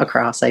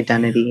across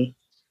identity.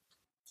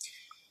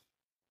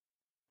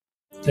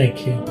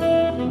 Thank you.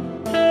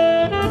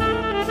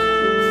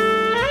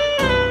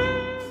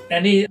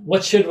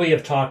 What should we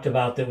have talked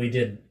about that we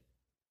didn't?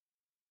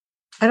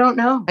 I don't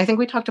know. I think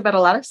we talked about a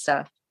lot of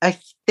stuff. I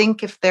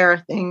think if there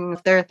are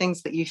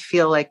things that you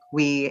feel like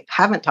we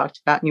haven't talked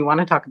about and you want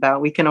to talk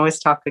about, we can always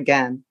talk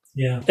again.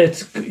 Yeah,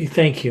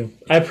 thank you.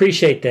 I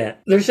appreciate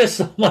that. There's just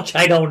so much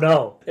I don't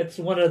know. It's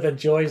one of the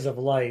joys of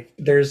life.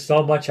 There's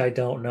so much I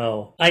don't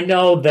know. I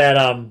know that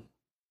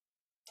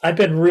I've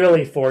been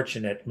really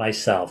fortunate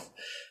myself.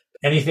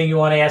 Anything you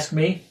want to ask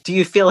me? Do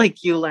you feel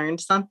like you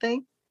learned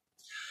something?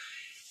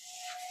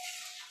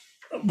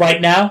 Right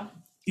now?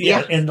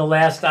 Yeah. In the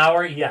last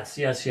hour? Yes.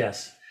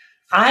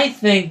 I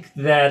think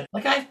that,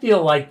 I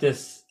feel like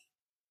this.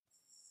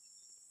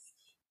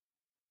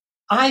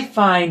 I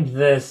find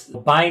this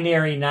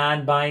binary,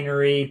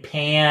 non-binary,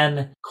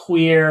 pan,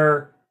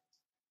 queer.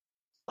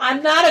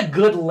 I'm not a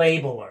good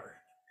labeler.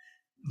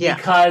 Yeah.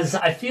 Because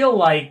I feel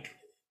like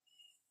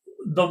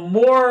the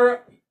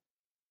more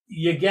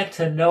you get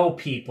to know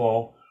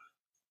people,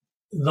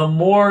 the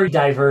more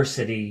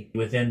diversity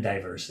within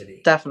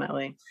diversity.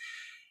 Definitely.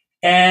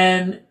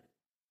 And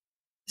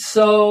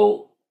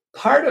So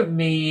part of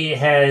me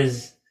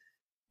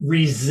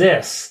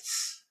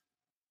resists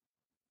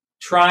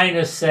trying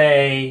to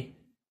say,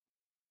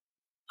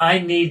 I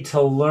need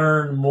to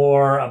learn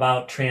more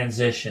about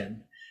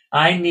transition.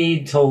 I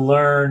need to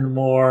learn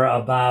more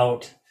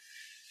about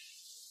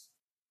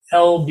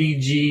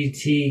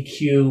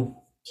LGBTQ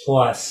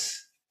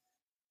plus,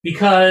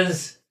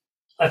 because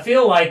I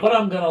feel like what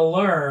I'm going to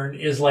learn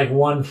is like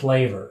one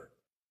flavor.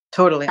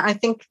 Totally. I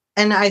think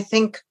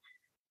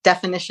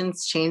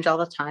definitions change all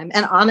the time.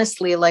 And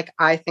honestly, like,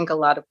 I think a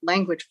lot of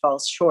language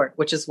falls short,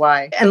 which is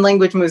why, and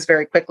language moves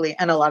very quickly.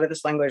 And a lot of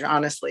this language,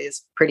 honestly,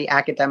 is pretty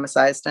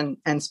academicized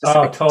and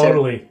specific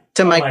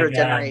to micro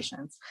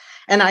generations.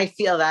 And I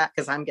feel that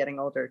because I'm getting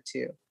older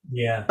too.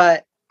 Yeah.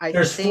 But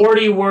there's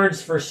 40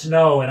 words for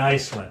snow in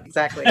Iceland.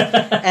 Exactly.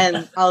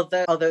 And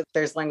although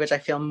there's language I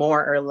feel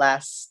more or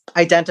less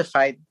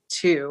identified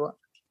to,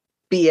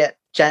 be it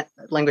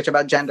language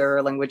about gender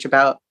or language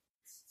about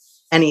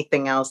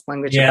anything else,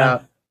 language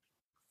about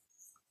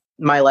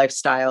my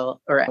lifestyle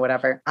or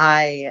whatever,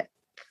 I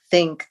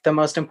think the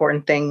most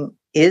important thing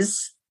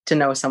is to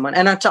know someone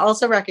and to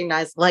also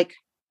recognize, like,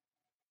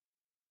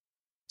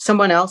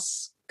 someone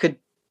else could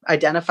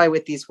identify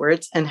with these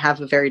words and have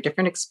a very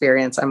different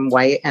experience. I'm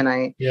white and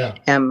I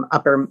am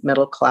upper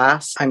middle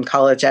class. I'm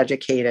college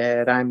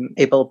educated. I'm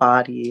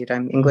able-bodied.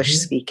 I'm English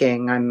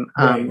speaking. I'm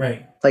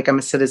like, I'm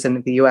a citizen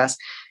of the US.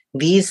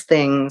 These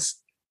things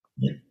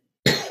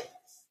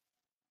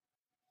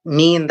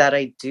mean that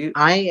I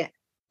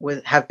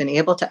have been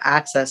able to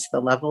access the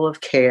level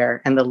of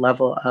care and the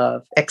level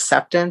of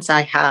acceptance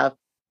I have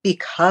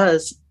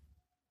because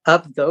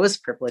of those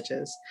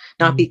privileges,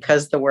 not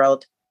because the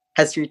world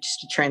has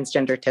reached a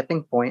transgender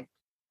tipping point.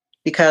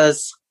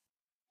 Because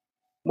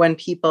when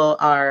people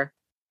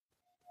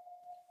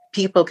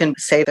can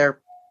say they're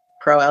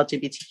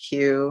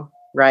pro-LGBTQ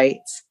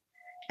rights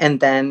and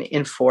then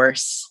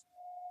enforce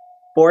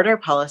border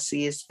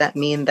policies that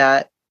mean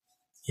that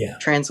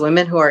trans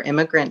women who are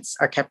immigrants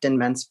are kept in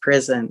men's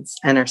prisons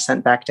and are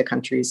sent back to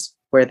countries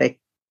where they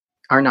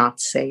are not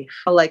safe.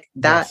 Like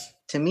that,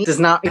 to me,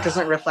 it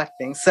doesn't reflect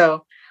things.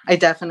 So I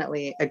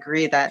definitely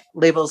agree that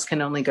labels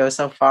can only go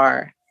so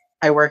far.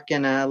 I work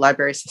in a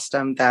library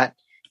system that's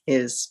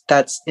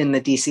in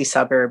the DC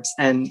suburbs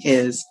and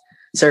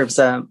serves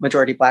a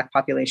majority Black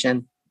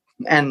population.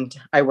 And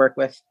I work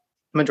with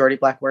majority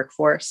Black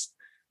workforce,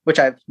 which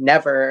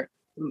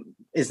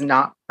is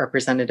not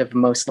representative of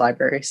most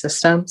library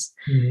systems.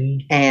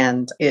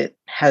 And it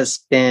has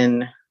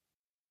been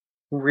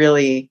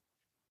really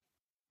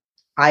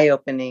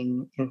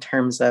eye-opening in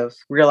terms of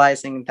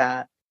realizing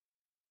that,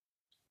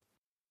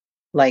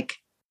 like,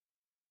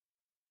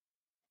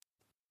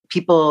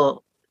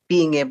 people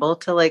being able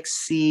to, like,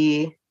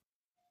 see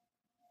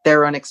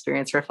their own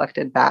experience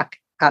reflected back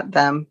at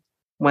them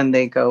when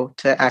they go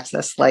to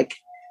access, like,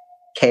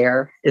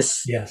 care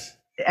is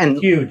and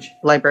huge.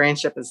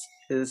 Librarianship is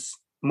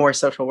more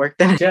social work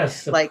than of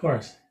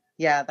course.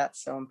 Yeah,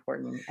 that's so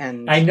important.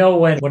 And I know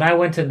when I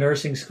went to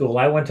nursing school,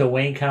 I went to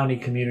Wayne County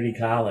Community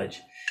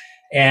College,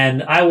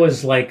 and I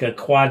was like a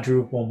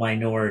quadruple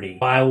minority.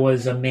 I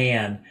was a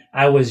man.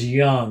 I was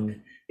young.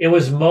 It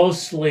was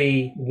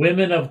mostly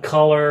women of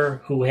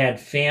color who had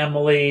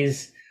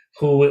families,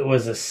 who it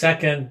was a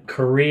second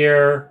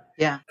career,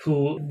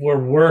 who were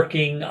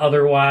working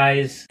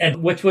otherwise,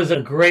 and which was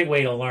a great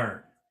way to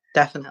learn.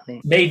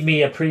 Definitely. Made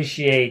me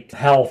appreciate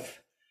health.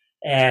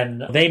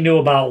 And they knew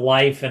about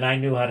life, and I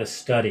knew how to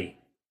study.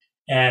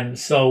 And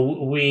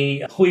so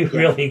we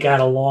really got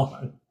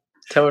along.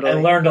 Totally. I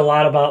learned a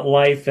lot about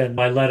life, and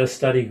I led a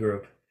study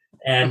group.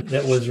 And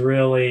that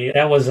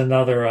was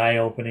another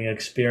eye-opening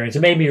experience.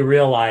 It made me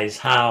realize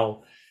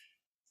how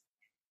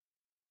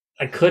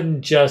I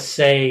couldn't just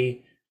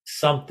say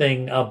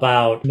something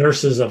about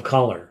nurses of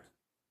color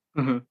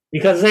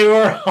because they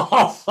were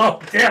all so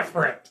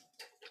different.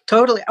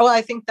 Totally. Oh,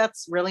 I think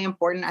that's really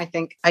important. I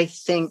think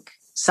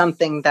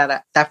something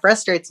that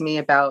frustrates me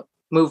about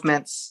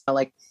movements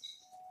like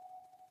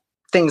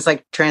things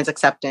like trans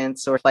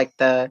acceptance or like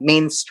the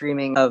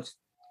mainstreaming of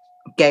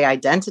gay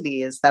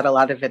identity is that a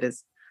lot of it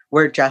is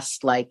we're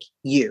just like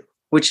you,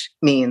 which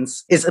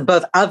is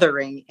both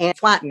othering and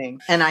flattening.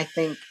 And I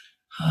think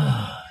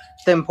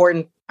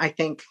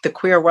the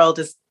queer world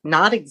is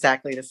not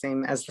exactly the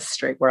same as the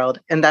straight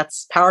world, and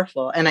that's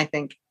powerful. And I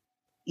think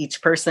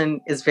each person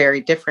is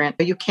very different,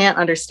 but you can't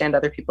understand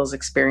other people's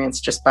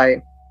experience just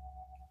by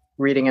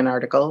reading an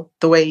article.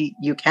 The way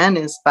you can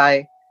is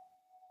by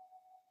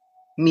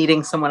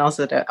meeting someone else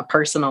at a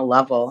personal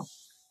level.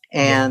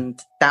 And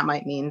that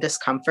might mean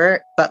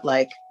discomfort. But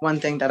like one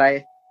thing that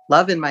I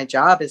love in my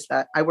job is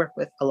that I work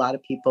with a lot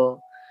of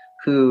people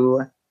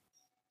who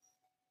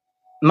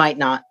might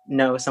not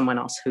know someone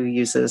else who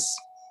uses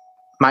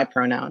my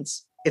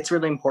pronouns. It's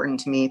really important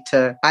to me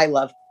I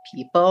love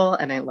people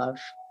and I love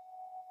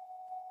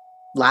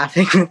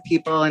laughing with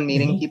people and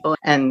meeting people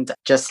and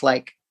just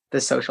like the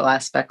social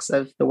aspects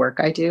of the work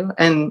I do.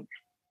 And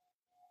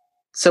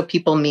so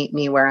people meet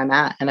me where I'm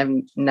at, and I've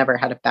never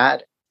had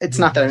it's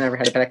not that I've never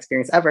had a bad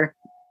experience ever,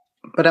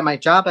 But at my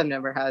job, I've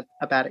never had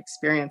a bad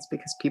experience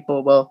because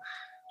people will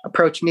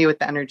approach me with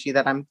the energy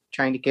that I'm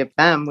trying to give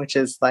them, which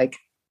is like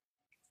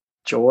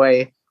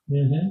joy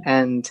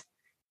and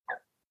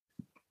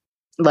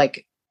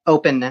like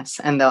openness.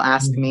 And they'll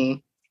ask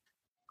me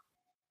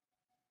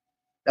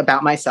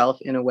about myself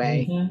in a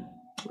way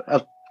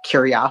of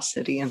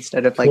curiosity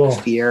instead of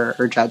like fear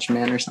or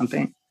judgment or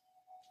something.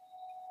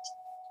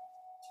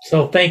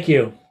 So thank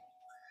you.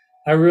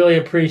 I really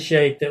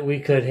appreciate that we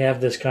could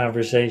have this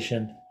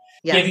conversation.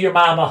 Yes. Give your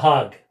mom a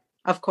hug.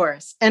 Of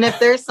course. And if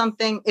there's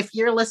something, if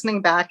you're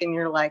listening back and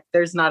you're like,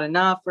 there's not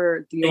enough,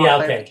 or do you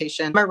want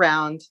clarification? I'm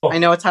around. I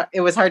know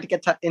it was hard to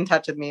get in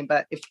touch with me,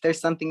 but if there's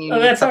something you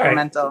need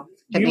supplemental,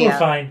 hit me up.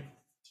 Fine.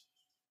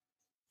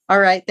 All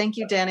right. Thank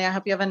you, Danny. I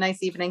hope you have a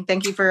nice evening.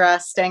 Thank you for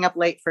staying up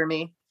late for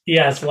me.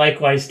 Yes,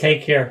 likewise.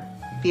 Take care.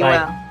 Be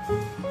well.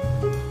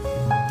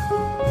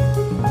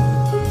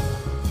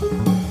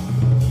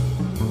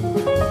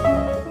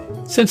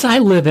 Since I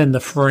live in the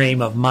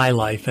frame of my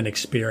life and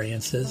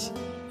experiences,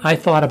 I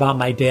thought about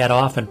my dad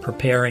often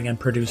preparing and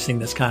producing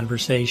this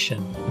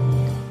conversation.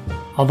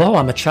 Although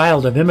I'm a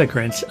child of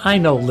immigrants, I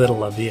know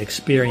little of the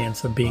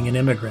experience of being an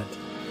immigrant.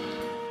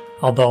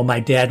 Although my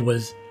dad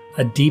was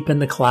a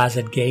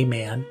deep-in-the-closet gay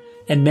man,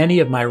 and many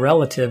of my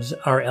relatives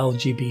are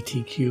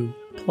LGBTQ+,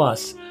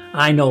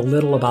 I know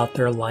little about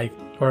their life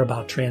or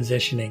about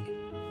transitioning.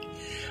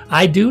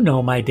 I do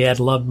know my dad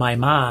loved my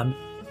mom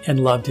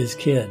and loved his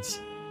kids.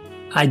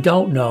 I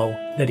don't know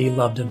that he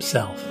loved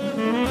himself.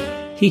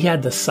 He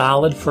had the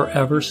solid,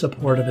 forever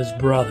support of his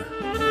brother.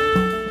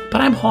 But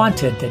I'm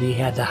haunted that he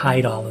had to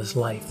hide all his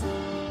life.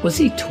 Was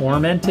he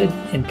tormented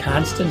in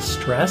constant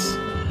stress?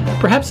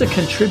 Perhaps it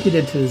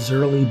contributed to his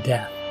early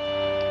death.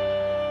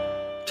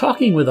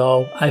 Talking with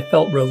O, I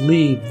felt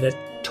relieved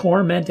that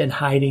torment and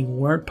hiding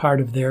weren't part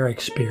of their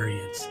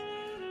experience.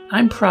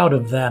 I'm proud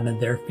of them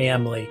and their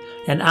family,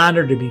 and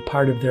honored to be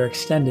part of their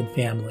extended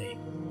family.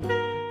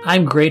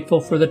 I'm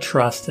grateful for the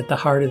trust at the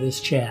heart of this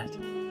chat.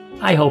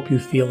 I hope you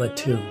feel it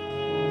too.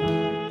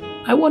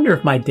 I wonder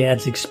if my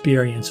dad's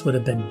experience would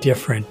have been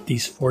different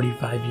these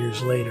 45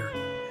 years later.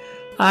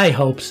 I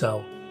hope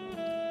so.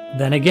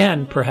 Then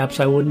again, perhaps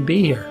I wouldn't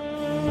be here.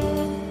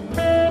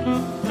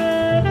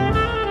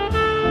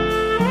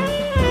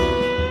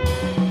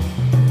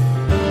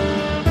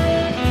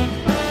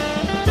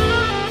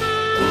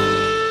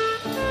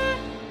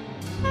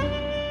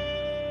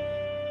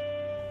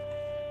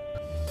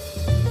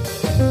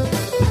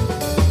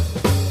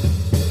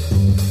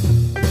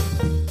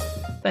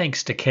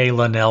 Thanks to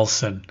Kayla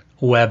Nelson,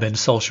 web and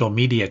social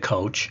media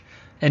coach,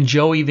 and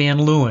Joey Van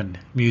Leeuwen,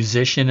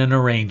 musician and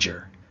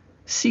arranger.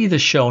 See the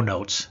show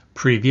notes,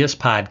 previous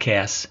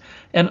podcasts,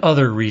 and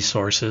other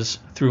resources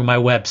through my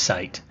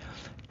website,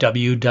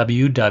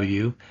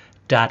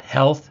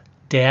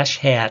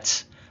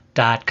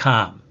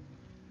 www.health-hats.com.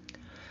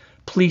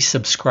 Please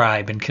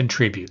subscribe and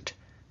contribute.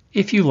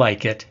 If you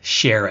like it,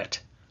 share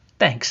it.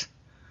 Thanks.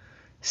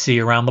 See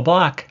you around the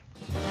block.